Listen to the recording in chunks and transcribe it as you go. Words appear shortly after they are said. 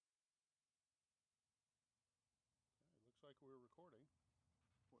we're recording.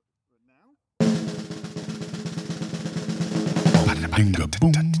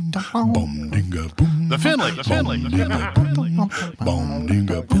 The Finleys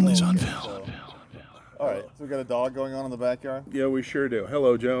on film. All right, so we got a dog going on in the backyard. Yeah, we sure do.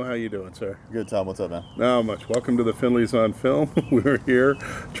 Hello, Joe. How you doing, sir? Good, Tom. What's up, man? Not much. Welcome to the Finleys on Film. We're here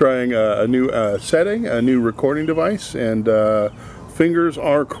trying a new setting, a new recording device, and fingers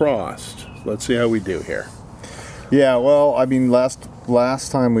are crossed. Let's see how we do here. Yeah, well, I mean, last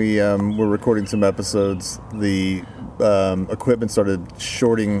time we were recording some episodes, the equipment started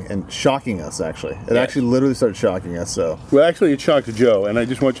shocking us, actually. It actually literally started shocking us, so. Well, actually, it shocked Joe, and I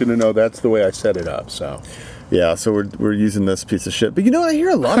just want you to know that's the way I set it up, so. Yeah, so we're using this piece of shit. But you know, I hear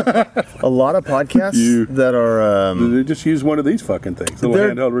a lot of podcasts that are... they just use one of these fucking things, little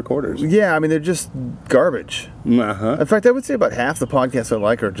handheld recorders. Yeah, I mean, they're just garbage. Uh-huh. In fact, I would say about half the podcasts I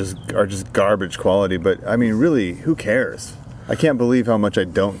like are just garbage quality. But, I mean, really, who cares? I can't believe how much I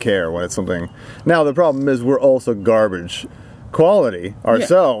don't care when it's something... Now, the problem is we're also garbage quality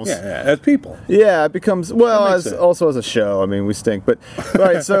ourselves. Yeah, as people. Yeah, it becomes... Well, also as a show. I mean, we stink. But, all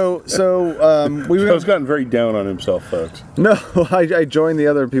right, so Joe's gotten very down on himself, folks. No, I joined the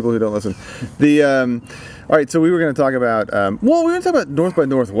other people who don't listen. All right, so we were going to talk about... we were going to talk about North by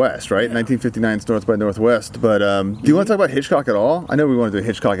Northwest, right? 1959's North by Northwest. But do you want to talk about Hitchcock at all? I know we want to do a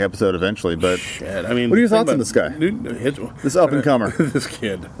Hitchcock episode eventually, but... Shit, I mean... What are your thoughts on this guy? This up-and-comer. This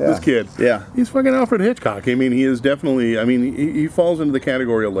kid. Yeah. He's fucking Alfred Hitchcock. I mean, he is definitely... I mean, he falls into the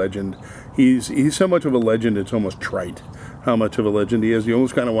category of legend. He's so much of a legend, it's almost trite how much of a legend he is. You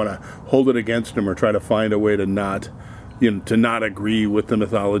almost kind of want to hold it against him or try to find a way to not agree with the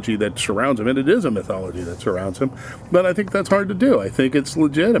mythology that surrounds him. And it is a mythology that surrounds him. But I think that's hard to do. I think it's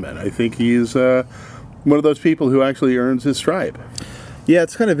legitimate. I think he's one of those people who actually earns his stripe. Yeah,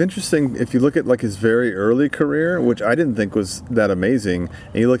 it's kind of interesting if you look at like his very early career, which I didn't think was that amazing,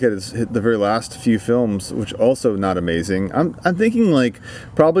 and you look at the very last few films, which also not amazing. I'm thinking like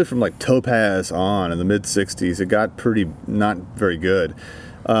probably from like Topaz on in the mid-'60s, it got pretty not very good.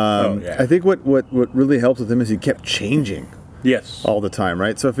 I think what really helped with him is he kept changing. Yes. All the time,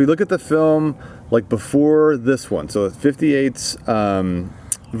 right? So if we look at the film like before this one, so 58's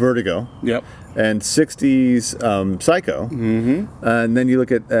Vertigo. Yep. And 60's Psycho. Mm-hmm. And then you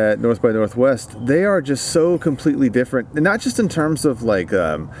look at North by Northwest, they are just so completely different. And not just in terms of like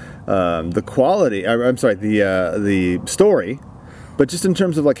the quality, the story, but just in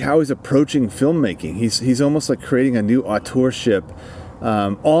terms of like how he's approaching filmmaking. He's almost like creating a new auteurship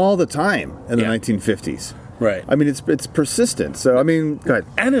all the time in the 1950s. Right. I mean, it's persistent. So, I mean, go ahead.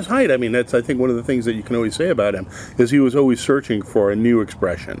 And his height. I mean, that's, I think, one of the things that you can always say about him is he was always searching for a new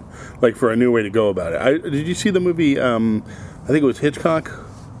expression, like for a new way to go about it. Did you see the movie, I think it was Hitchcock?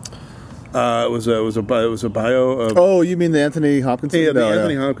 It was a bio of... Oh, you mean the Anthony Hopkins? Yeah,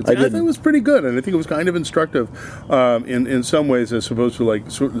 Anthony Hopkins. I thought it was pretty good, and I think it was kind of instructive in some ways, as opposed to like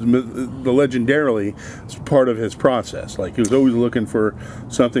sort of the legendarily part of his process. Like he was always looking for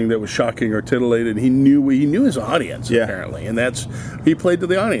something that was shocking or titillated. He knew his audience apparently, and he played to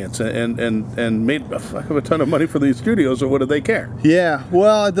the audience and made a fuck of a ton of money for these studios. So what did they care? Yeah,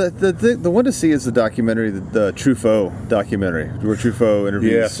 well, the one to see is the documentary, the Truffaut documentary, where Truffaut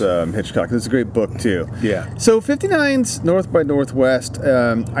interviews Hitchcock. It's a great book, too. Yeah. So 59's North by Northwest,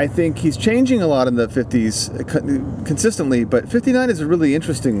 I think he's changing a lot in the 50s consistently, but 59 is a really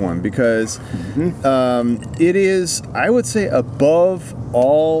interesting one because it is, I would say, above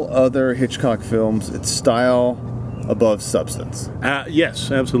all other Hitchcock films, its style above substance.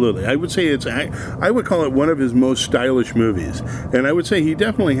 Yes, absolutely. I would say I would call it one of his most stylish movies. And I would say he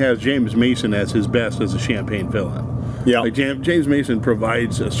definitely has James Mason as his best as a champagne villain. Yeah, like James Mason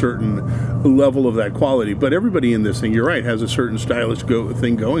provides a certain level of that quality, but everybody in this thing, you're right, has a certain stylish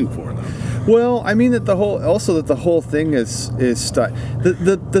thing going for them. Well, I mean that the whole thing is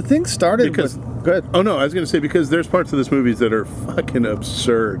the thing started because. Go ahead. Oh no, I was going to say because there's parts of this movie that are fucking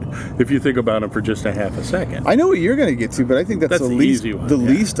absurd if you think about them for just a half a second. I know what you're going to get to, but I think that's the least easy one,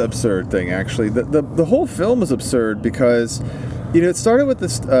 least absurd thing. Actually, the whole film is absurd because it started with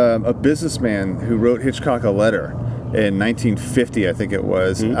this a businessman who wrote Hitchcock a letter in 1950, I think it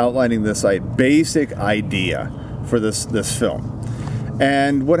was, outlining this basic idea for this film.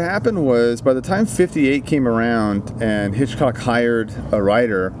 And what happened was, by the time 58 came around and Hitchcock hired a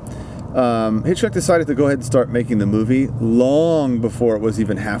writer, Hitchcock decided to go ahead and start making the movie long before it was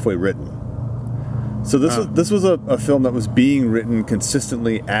even halfway written. So this was a film that was being written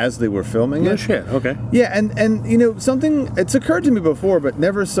consistently as they were filming it. No shit, okay. Yeah, and something, it's occurred to me before, but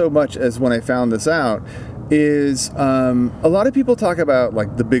never so much as when I found this out, is a lot of people talk about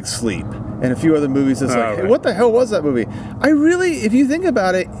like The Big Sleep and a few other movies. It's like, hey, what the hell was that movie? I really, if you think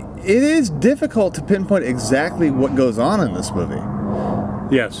about it, it is difficult to pinpoint exactly what goes on in this movie.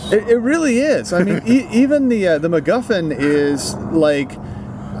 Yes. It really is. I mean, even the MacGuffin is like,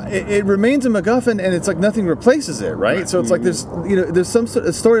 it remains a MacGuffin, and it's like nothing replaces it, right? So it's like there's some sort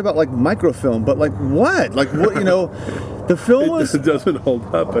of story about like microfilm, but like what? Like what? The film was. It doesn't hold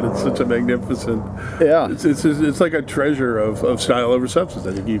up, but it's such a magnificent. Yeah. It's like a treasure of style over substance.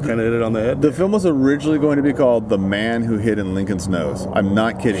 I think you kind of hit it on the head. The film was originally going to be called The Man Who Hid in Lincoln's Nose. I'm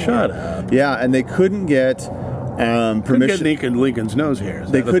not kidding. Shut up. Yeah, and they couldn't get. Permission. Couldn't get Lincoln's nose hairs.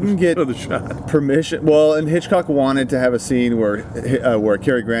 They couldn't get the shot. Permission. Well, and Hitchcock wanted to have a scene where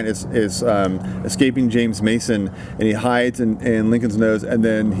Cary Grant is escaping James Mason, and he hides in Lincoln's nose, and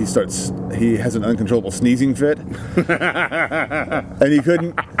then he has an uncontrollable sneezing fit, and he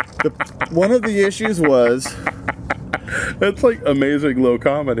couldn't. One of the issues was. That's like amazing low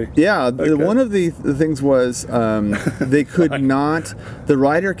comedy. Yeah, one of the things was they could not. The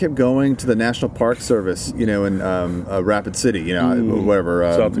writer kept going to the National Park Service, in Rapid City,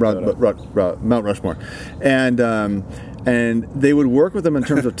 whatever, Mount Rushmore, and they would work with them in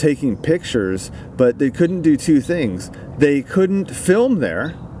terms of taking pictures, but they couldn't do two things. They couldn't film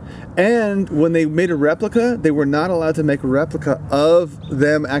there. And when they made a replica, they were not allowed to make a replica of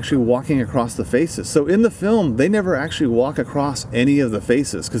them actually walking across the faces. So in the film, they never actually walk across any of the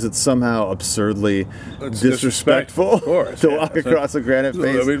faces because it's somehow absurdly disrespectful to walk across a granite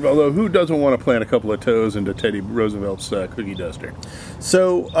face. I mean, although who doesn't want to plant a couple of toes into Teddy Roosevelt's cookie duster?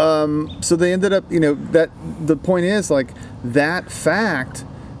 So they ended up, that the point is like that fact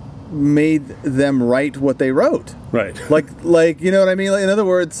made them write what they wrote. Right. Like you know what I mean? Like, in other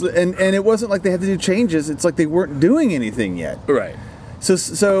words, and it wasn't like they had to do changes. It's like they weren't doing anything yet. Right.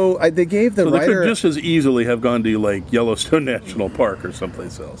 So they gave the writer... They could just as easily have gone to like Yellowstone National Park or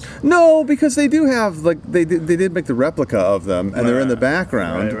someplace else. No, because they do have they did make the replica of them, and they're in the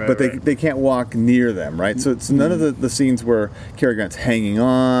background, but they can't walk near them, right? So it's none of the scenes where Cary Grant's hanging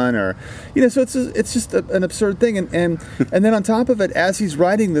on, or So it's just an absurd thing, and then on top of it, as he's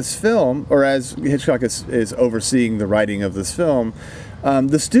writing this film, or as Hitchcock is overseeing the writing of this film,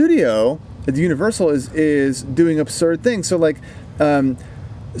 the studio at Universal is doing absurd things. So like.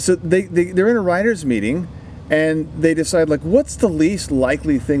 So they're in a writers' meeting, and they decide like, what's the least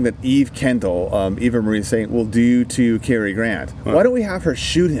likely thing that Eve Kendall, Eva Marie Saint, will do to Cary Grant? Why don't we have her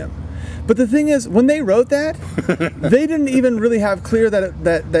shoot him? But the thing is, when they wrote that, they didn't even really have clear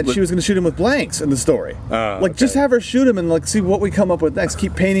that she was going to shoot him with blanks in the story. Just have her shoot him and like see what we come up with next.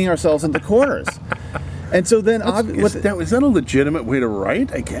 Keep painting ourselves into corners. And so then, is that a legitimate way to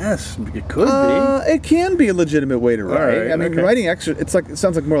write? I guess it could be. It can be a legitimate way to write. Right, I mean, writing it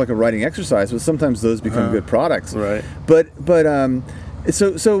sounds like more like a writing exercise, but sometimes those become good products. Right. But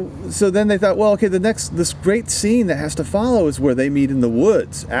so then they thought, well, okay, this great scene that has to follow is where they meet in the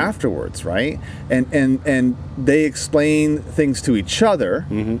woods afterwards, right? And they explain things to each other,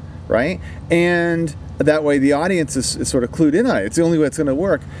 right? And that way the audience is sort of clued in on it. It's the only way it's going to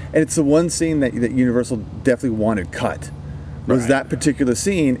work. And it's the one scene that Universal definitely wanted cut. Was that particular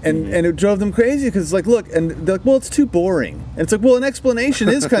scene. And it drove them crazy because it's like, look, and they're like, well, it's too boring. And it's like, well, an explanation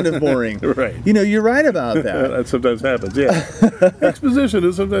is kind of boring. Right. You're right about that. That sometimes happens, yeah. Exposition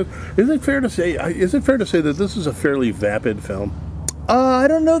is sometimes... Is it fair to say that this is a fairly vapid film? I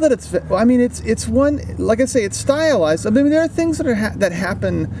don't know that it's... I mean, it's one... Like I say, it's stylized. I mean, there are things that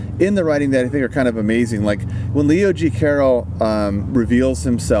happen in the writing that I think are kind of amazing. Like when Leo G. Carroll reveals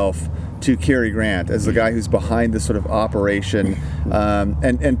himself to Cary Grant as the guy who's behind this sort of operation,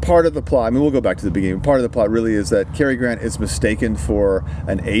 and part of the plot... I mean, we'll go back to the beginning. Part of the plot really is that Cary Grant is mistaken for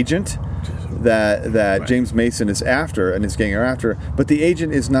an agent that James Mason is after and his gang are after, but the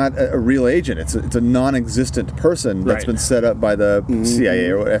agent is not a real agent. It's a non-existent person that's been set up by the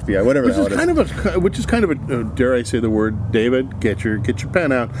CIA or FBI, whatever the hell it is. Which is kind of a, dare I say the word, David, get your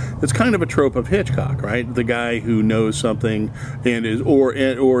pen out. It's kind of a trope of Hitchcock, right? The guy who knows something and is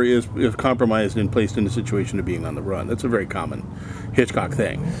compromised and placed in a situation of being on the run. That's a very common Hitchcock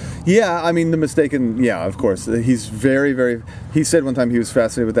thing. Yeah, I mean, the mistaken, of course. He's very, very... He said one time he was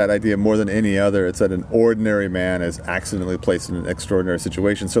fascinated with that idea more than any other. It's that an ordinary man is accidentally placed in an extraordinary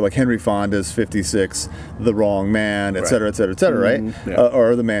situation. So like Henry Fonda's 56, The Wrong Man, et cetera, et cetera, et cetera, right? Yeah.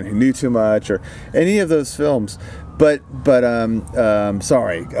 Or The Man Who Knew Too Much, or any of those films. But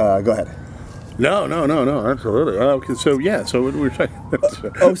sorry, go ahead. No, absolutely. Okay, so what we're saying...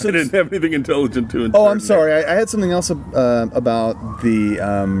 So I didn't have anything intelligent to insert. Oh, I'm sorry. I had something else about the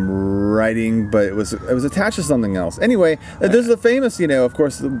writing, but it was attached to something else. Anyway, there's the famous, of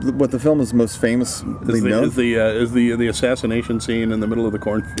course, what the film is most famously known is the assassination scene in the middle of the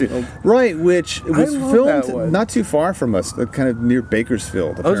cornfield. Right, which was love filmed that one. not too far from us, kind of near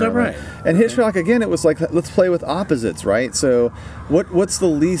Bakersfield. Oh, is that apparently. right? And Hitchcock, again, it was like, let's play with opposites, right? So what's the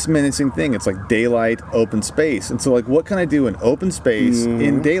least menacing thing? It's like daylight, open space. And so, like, what can I do in open space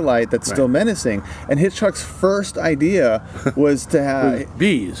in daylight that's still menacing? And Hitchcock's first idea was to have...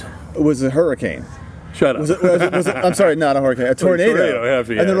 Bees. was a hurricane. Shut up. Was it, I'm sorry, not a hurricane, a tornado.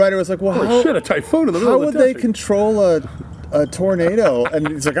 And the writer was like, well, oh, shit, a typhoon in the middle how of would the they desert. control a tornado? And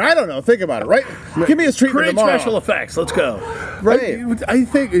he's like, I don't know, think about it, right? Give me his treatment Create tomorrow. special effects. Let's go. Right. I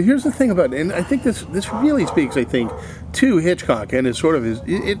think here's the thing about it, and I think this really speaks, I think, to Hitchcock and his sort of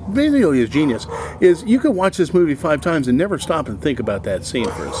basically his genius is you could watch this movie 5 times and never stop and think about that scene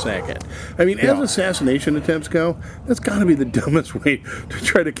for a second. I mean, as assassination attempts go, that's got to be the dumbest way to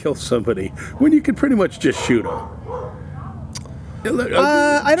try to kill somebody when you could pretty much just shoot them.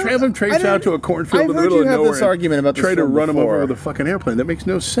 Have him trace out to a cornfield in the middle of nowhere. I've heard you have this argument about this try to film run him before. over with a fucking airplane. That makes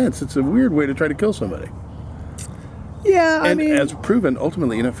no sense. It's a weird way to try to kill somebody. Yeah, And as proven,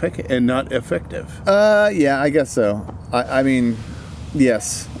 ultimately ineffective and not effective. yeah, I guess so. I mean,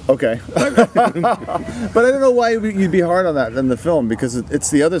 yes, okay. But I don't know why you'd be hard on that in the film, because it's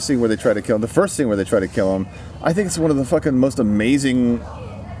the other scene where they try to kill him. The first scene where they try to kill him, I think it's one of the fucking most amazing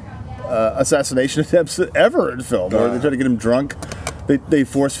assassination attempts ever in film, where they try to get him drunk. They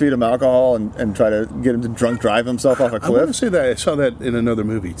force feed him alcohol and try to get him to drunk drive himself off a I want to cliff. say that I saw that in another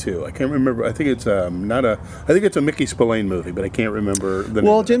movie too. I can't remember. I think it's I think it's a Mickey Spillane movie, but I can't remember the name.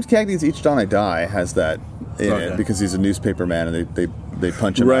 Well, of it. James Cagney's Each Dawn I Die has that in Okay. it, because he's a newspaper man and they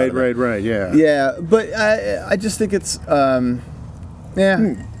punch him out Right, of it. right, yeah. Yeah, but I just think it's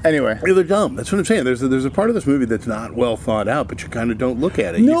Anyway, Yeah, they're dumb. That's what I'm saying. There's a part of this movie that's not well thought out, but you kind of don't look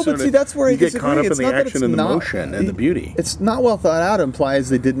at it. no, You but sorta- see, that's where I you get disagree. caught up It's in not the that action it's and the not- motion and the beauty. It's not well thought out implies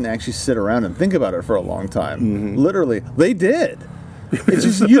they didn't actually sit around and think about it for a long time. Mm-hmm. Literally, they did. It's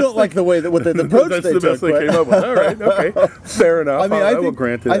just you don't like the way that what the approach That's they the took. best they but- came up with. All right, okay, fair enough. I mean, I will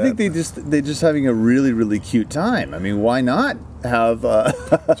grant it. I think they're just having a really, really cute time. I mean, why not have?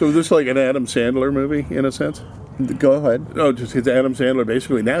 So is this like an Adam Sandler movie in a sense? Go ahead. Oh, just it's Adam Sandler.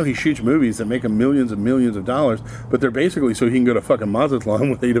 Basically, now he shoots movies that make him millions and millions of dollars, but they're basically so he can go to fucking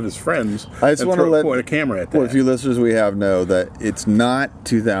Mazatlan with 8 of his friends. I just and want to point a camera at that. What a few listeners we have know that it's not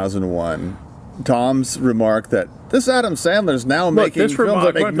 2001. Tom's remark that this Adam Sandler's now making this films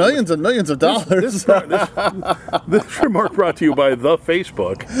that remark- make millions and millions of dollars. This remark brought to you by the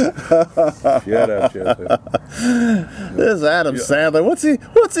Facebook. Shut up, Joseph. This Adam Sandler,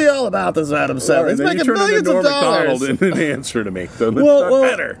 what's he all about? This Adam Sandler, All right, he's then making you turn millions into of Norm dollars. Macdonald in an answer to me. So that's not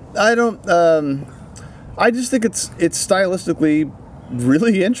better. I don't. I just think it's stylistically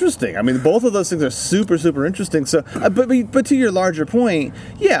really interesting. I mean, both of those things are super, super interesting. So, but to your larger point,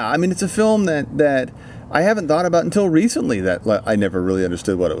 yeah, I mean, it's a film that I haven't thought about until recently. That I never really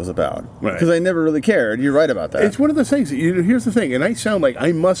understood what it was about because I never really cared. You're right about that. It's one of those things. Here's the thing, and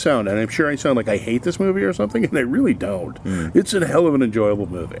I must sound, and I'm sure I sound like I hate this movie or something, and I really don't. It's a hell of an enjoyable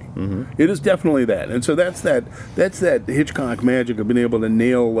movie. It is definitely that, and so that's that Hitchcock magic of being able to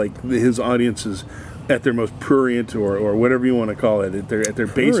nail like his audiences at their most prurient or whatever you want to call it, at their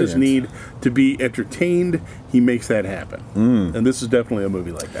basis need to be entertained. He makes that happen, and this is definitely a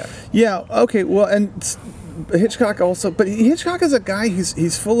movie like that. Yeah. Okay. Well, and Hitchcock also, but Hitchcock is a guy.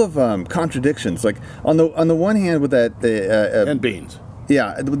 He's full of contradictions. Like on the one hand, with that And beans.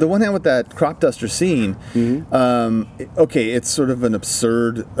 Yeah, the one hand with that crop duster scene, okay, it's sort of an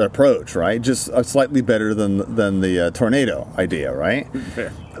absurd approach, right? Just slightly better than the tornado idea, right?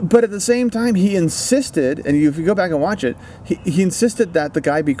 Fair. But at the same time, he insisted, and if you go back and watch it, he insisted that the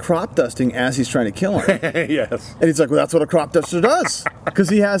guy be crop dusting as he's trying to kill him. Yes. And he's like, well, that's what a crop duster does. Because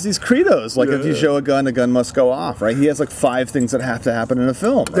he has these credos. Like, if you show a gun must go off, right? He has like 5 things that have to happen in a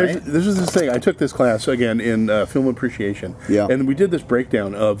film, right? This is this thing. I took this class, again, in film appreciation. Yeah. And we did this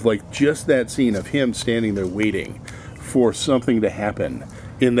breakdown of, like, just that scene of him standing there waiting for something to happen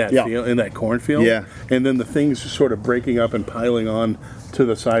in that in that cornfield. Yeah. And then the things sort of breaking up and piling on to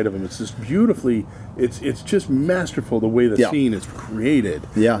the side of him. It's just beautifully... It's just masterful the way the scene is created,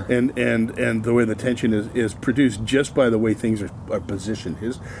 and the way the tension is produced just by the way things are positioned.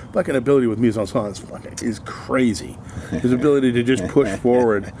 His fucking ability with mise en scène is crazy. His ability to just push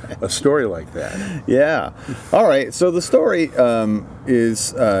forward a story like that. Yeah. All right. So the story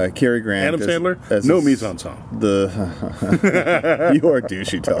is Cary Grant. Adam Sandler, as no mise en scène. You are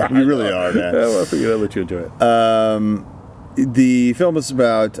douchey, Tom. You really are, man. Well, I figured I'd let you enjoy it. The film is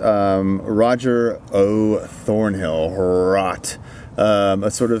about Roger O. Thornhill, Rot, a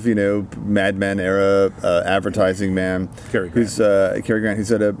sort of Mad Men era advertising man. Cary Grant. Who's Cary Grant?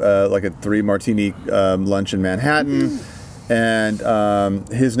 Who's at like a 3 martini lunch in Manhattan, and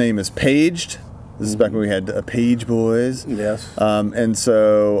his name is Paged. This is back when we had Page Boys. Yes. And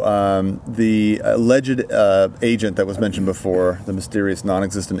so the alleged agent that was mentioned before, the mysterious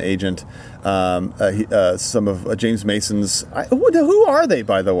non-existent agent, some of James Mason's. Who are they,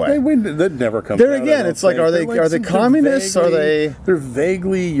 by the way? They'd never come. There again, it's like, are they communists? Are they? They're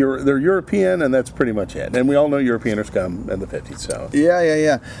vaguely they're European, and that's pretty much it. And we all know European are scum in the 50s. So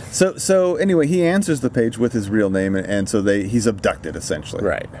Yeah. So anyway, he answers the page with his real name, and so he's abducted essentially.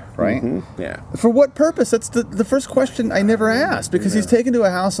 Right. Mm-hmm. Yeah. For what purpose? That's the first question I never asked, because he's taken to a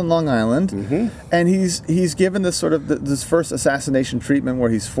house on Long Island, and he's given this sort of this first assassination treatment where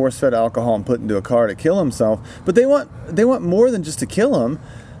he's force-fed alcohol and put into a car to kill himself. But they want more than just to kill him.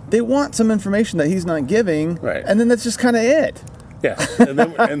 They want some information that he's not giving, right? And then that's just kind of it. Yes, and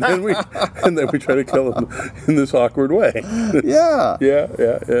then we try to kill him in this awkward way. Yeah. Yeah.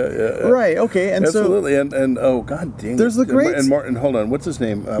 Right. Okay. And absolutely. And oh god dang. There's the great and Martin. Hold on. What's his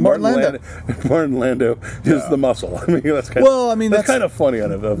name? Martin Landau. Martin Landau is the muscle. I mean, that's kind of funny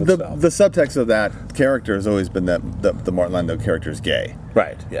out of itself. The subtext of that character has always been that the Martin Landau character is gay.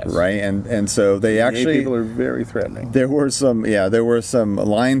 Right. Yes. Right. And so they actually, gay people are very threatening. There were some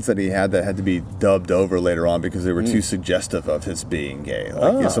lines that he had that had to be dubbed over later on because they were too suggestive of his being gay.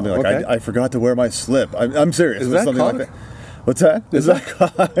 Like something like, okay. I forgot to wear my slip. I'm serious. Is that something cock? like that. What's that? Is that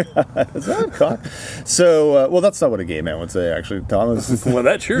cock? Is that cock? So, well, that's not what a gay man would say, actually, Thomas. Well,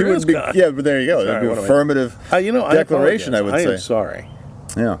 that sure is cock. Yeah, but there you go. That'd be an affirmative declaration, I would say. I am sorry.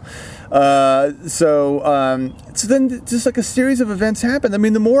 Yeah. So then just like a series of events happen. I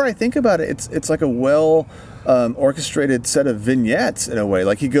mean, the more I think about it, it's like a orchestrated set of vignettes in a way.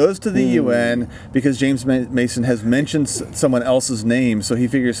 Like he goes to the UN because James Mason has mentioned someone else's name, so he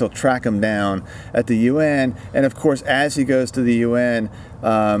figures he'll track him down at the UN. And of course, as he goes to the UN,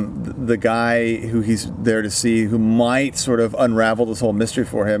 the guy who he's there to see, who might sort of unravel this whole mystery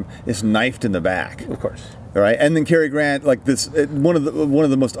for him, is knifed in the back. Of course. All right, and then Cary Grant, like this, one of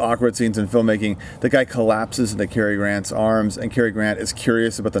the most awkward scenes in filmmaking. The guy collapses into Cary Grant's arms, and Cary Grant is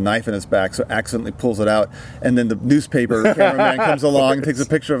curious about the knife in his back, so accidentally pulls it out. And then the newspaper cameraman comes along and takes a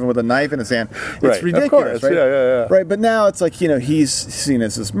picture of him with a knife in his hand. It's ridiculous, right? Yeah. Right, but now it's like he's seen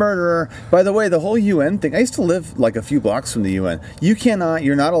as this murderer. By the way, the whole UN thing. I used to live like a few blocks from the UN.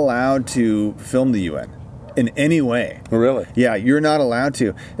 You're not allowed to film the UN in any way. Oh, really? Yeah, you're not allowed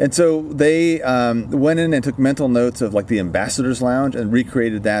to. And so they went in and took mental notes of like the Ambassador's Lounge and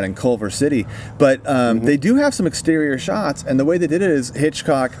recreated that in Culver City. But they do have some exterior shots, and the way they did it is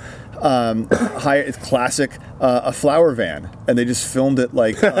Hitchcock hired, classic, a flower van, and they just filmed it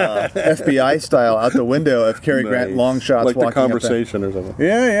like FBI style out the window of Cary Grant, long shots, like walking The Conversation or something.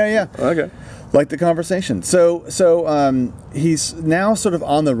 Yeah. Okay. Like The Conversation. So he's now sort of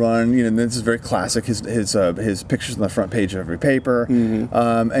on the run. And this is very classic. His pictures on the front page of every paper.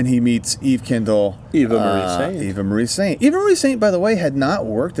 And he meets Eve Kendall, Eva Marie Saint. Eva Marie Saint, by the way, had not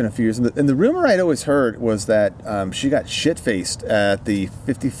worked in a few years. And the rumor I'd always heard was that she got shit-faced at the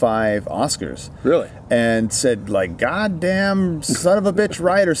 55 Oscars. Really? And said, like, goddamn son of a bitch,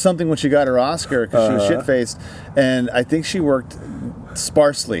 right? Or something when she got her Oscar because she was shit-faced. And I think she worked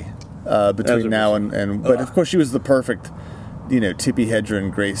sparsely between now and but of course she was the perfect Tippi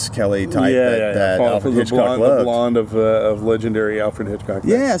Hedren, Grace Kelly type that Alfred Hitchcock loved. The blonde of legendary Alfred Hitchcock.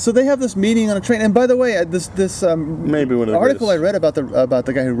 Yeah, so they have this meeting on a train, and by the way, this maybe one of the article I read about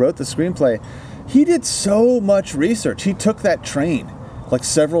the guy who wrote the screenplay, he did so much research. He took that train like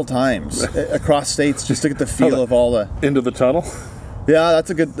several times across states just to get the feel of all the into the tunnel. Yeah, that's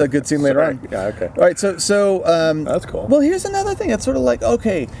a good scene later on. Yeah, okay. All right, so that's cool. Well, here's another thing. It's sort of like,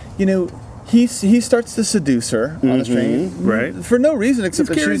 okay, he starts to seduce her on the train, right? For no reason except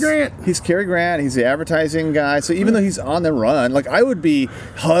that He's Cary Grant. He's the advertising guy. So even though he's on the run, like I would be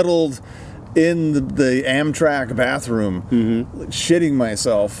huddled in the Amtrak bathroom, shitting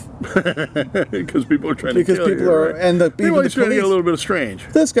myself because people are trying to kill you. Right? And the people are trying to get a little bit of strange.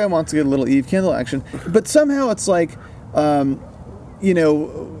 This guy wants to get a little Eve Kendall action, but somehow it's like.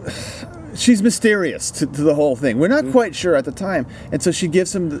 She's mysterious to the whole thing. We're not quite sure at the time, and so she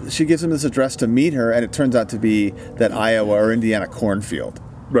gives him this address to meet her, and it turns out to be that Iowa or Indiana cornfield.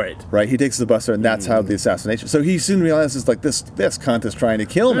 Right. He takes the bus there, and that's how the assassination. So he soon realizes like this cunt is trying to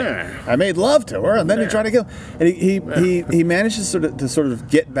kill me. I made love to her, and then he tried to kill. And he manages to sort of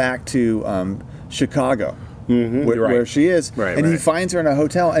get back to Chicago. where she is, Right, and he right. finds her in a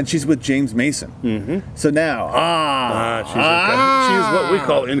hotel, and she's with James Mason. So now, She's what we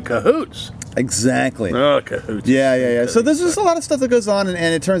call in cahoots. exactly. Oh, cahoots. Yeah. So there's just a lot of stuff that goes on, and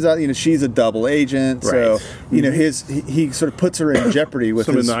it turns out, she's a double agent. So, Right. he sort of puts her in jeopardy with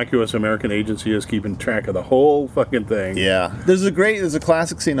Some his. innocuous American agency is keeping track of the whole fucking thing. Yeah, there's a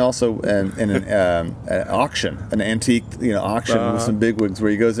classic scene also in an auction, an antique auction with some bigwigs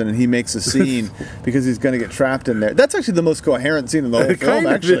where he goes in and he makes a scene because he's going to get trapped in there. That's actually the most coherent scene in the whole It film. kind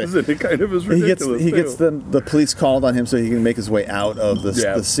of Actually, is. It kind of is he ridiculous. gets the police called on him so he can make his way out of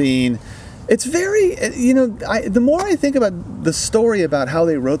the scene. It's very, the more I think about the story about how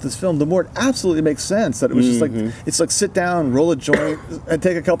they wrote this film, the more it absolutely makes sense that it was just like, it's like sit down, roll a joint, and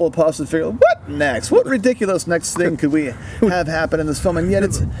take a couple of puffs and figure out what next? What ridiculous next thing could we have happen in this film? And yet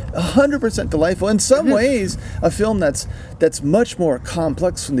it's 100% delightful. In some ways, a film that's much more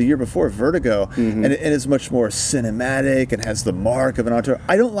complex from the year before, Vertigo, and it is much more cinematic and has the mark of an auteur.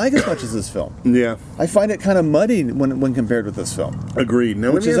 I don't like as much as this film. Yeah. I find it kind of muddy when compared with this film, Agreed.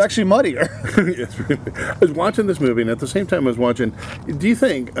 Now, which is actually muddier. Yes, I was watching this movie, and at the same time, I was watching. Do you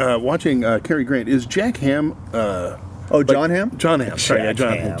think watching Cary Grant is Jack Ham? John Hamm? John Hamm. Sorry, yeah,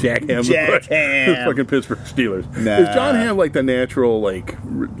 John Hamm. Jack Hamm. Jack The Hamm. fucking Pittsburgh Steelers. Nah. Is John Hamm like the natural, like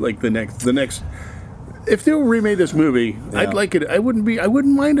the next? If they remade this movie, I'd like it. I wouldn't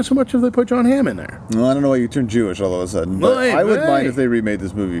mind it so much if they put John Hamm in there. Well, I don't know why you turned Jewish all of a sudden, but I would hey. mind if they remade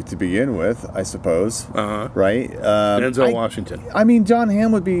this movie to begin with, I suppose. Right? Denzel Washington. I mean, John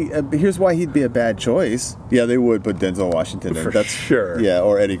Hamm would be. Here's why he'd be a bad choice. Yeah, they would put Denzel Washington in. For sure. Yeah,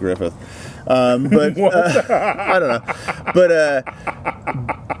 or Eddie Griffith. But I don't know.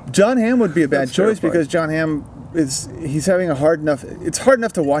 But John Hamm would be a bad That's choice terrifying. because John Hamm he's having a hard enough. It's hard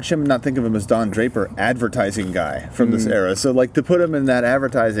enough to watch him and not think of him as Don Draper, advertising guy from this era. So like to put him in that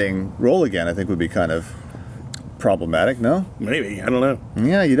advertising role again, I think would be kind of problematic. No, Maybe, I don't know.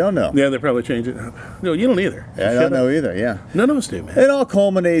 yeah, you don't know. Yeah, they probably change it. No, you don't either. I don't know either. Yeah, None of us do, man. it all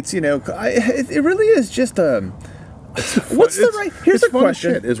culminates. It really is just a. What's the right? Here's it's a fun as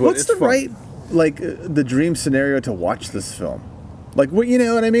question. shit, is what- What's it's the fun. right the dream scenario to watch this film? Like what you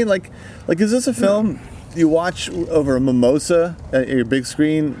know what I mean? Like is this a film you watch over a mimosa at your big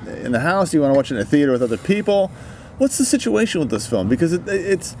screen in the house? Do you want to watch it in a theater with other people? What's the situation with this film? Because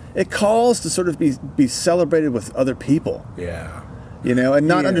it calls to sort of be celebrated with other people, Yeah. and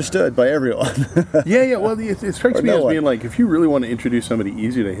not Yeah. understood by everyone. Yeah. Well, it strikes Or me no as one. being like, if you really want to introduce somebody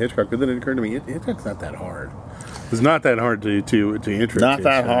easy to Hitchcock, but then it occurred to me, Hitchcock's not that hard. It's not that hard to introduce. Not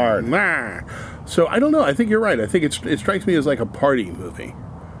that hard. Nah. So I don't know. I think you're right. I think it strikes me as like a party movie.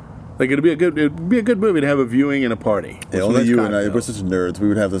 Like it'd be a good movie to have a viewing and a party. Yeah, only you and I, we're such nerds. We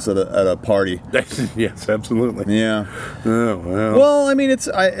would have this at a party. Yes, absolutely. Yeah. Oh well. Well, I mean,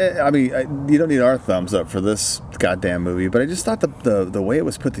 you don't need our thumbs up for this goddamn movie, but I just thought the way it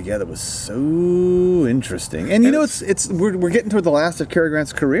was put together was so interesting. And we're getting toward the last of Cary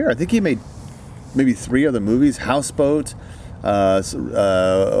Grant's career. I think he made maybe 3 other movies: Houseboat,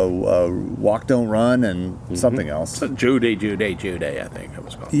 Walk Don't Run, and something else. Joe Day, I think that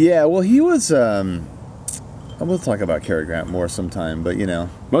was called. Yeah, well, he was. We'll talk about Cary Grant more sometime, but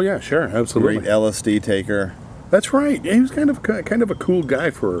Oh yeah, sure, absolutely. great LSD taker. That's right. Yeah, he was kind of a cool guy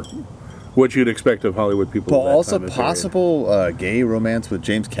for what you'd expect of Hollywood people. But of that also time and period. possible gay romance with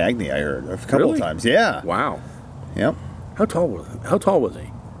James Cagney. I heard a couple Really? of times. Yeah. Wow. Yep. How tall was he?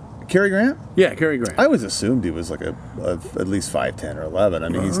 Cary Grant? Yeah, Cary Grant. I always assumed he was like at least 5'10" or 11. I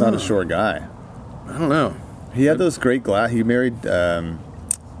mean, he's not a short guy. I don't know. He had those great glass. He married Diane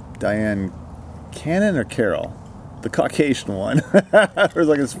Cannon or Carroll, the Caucasian one. It was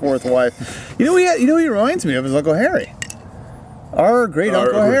like his 4th wife. You know who he reminds me of is Uncle Harry. Our great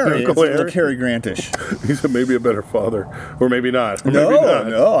Uncle Harry. Uncle It's Harry. Cary Grantish. He's maybe a better father, or maybe not. Or No, maybe not.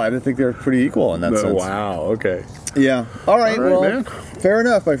 no, I didn't think they were pretty equal in that No, sense. wow. Okay. Yeah. All right, All right, well, man. fair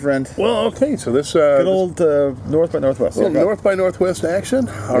enough, my friend. Well, okay. So this Good old North by Northwest. little Yeah, go. North by Northwest action.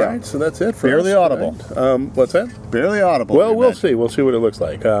 All Yeah. right. So that's it for Barely us audible. tonight. What's that? Barely audible. Well, you we'll bet. see. We'll see what it looks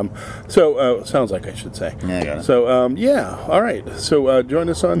like. Sounds like I should say. Yeah, I got it. So, yeah. All right. So, join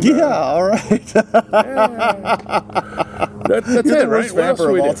us on. Yeah, all right. That's You're it, the right? worst What else, rapper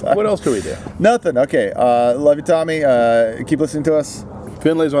do we of all do? time. What else do we do? Nothing. Okay. Love you, Tommy. Keep listening to us.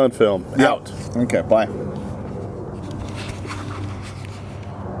 Finlay's on film. Out. Okay, bye.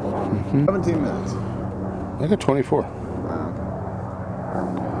 17 minutes. I got 24. Wow.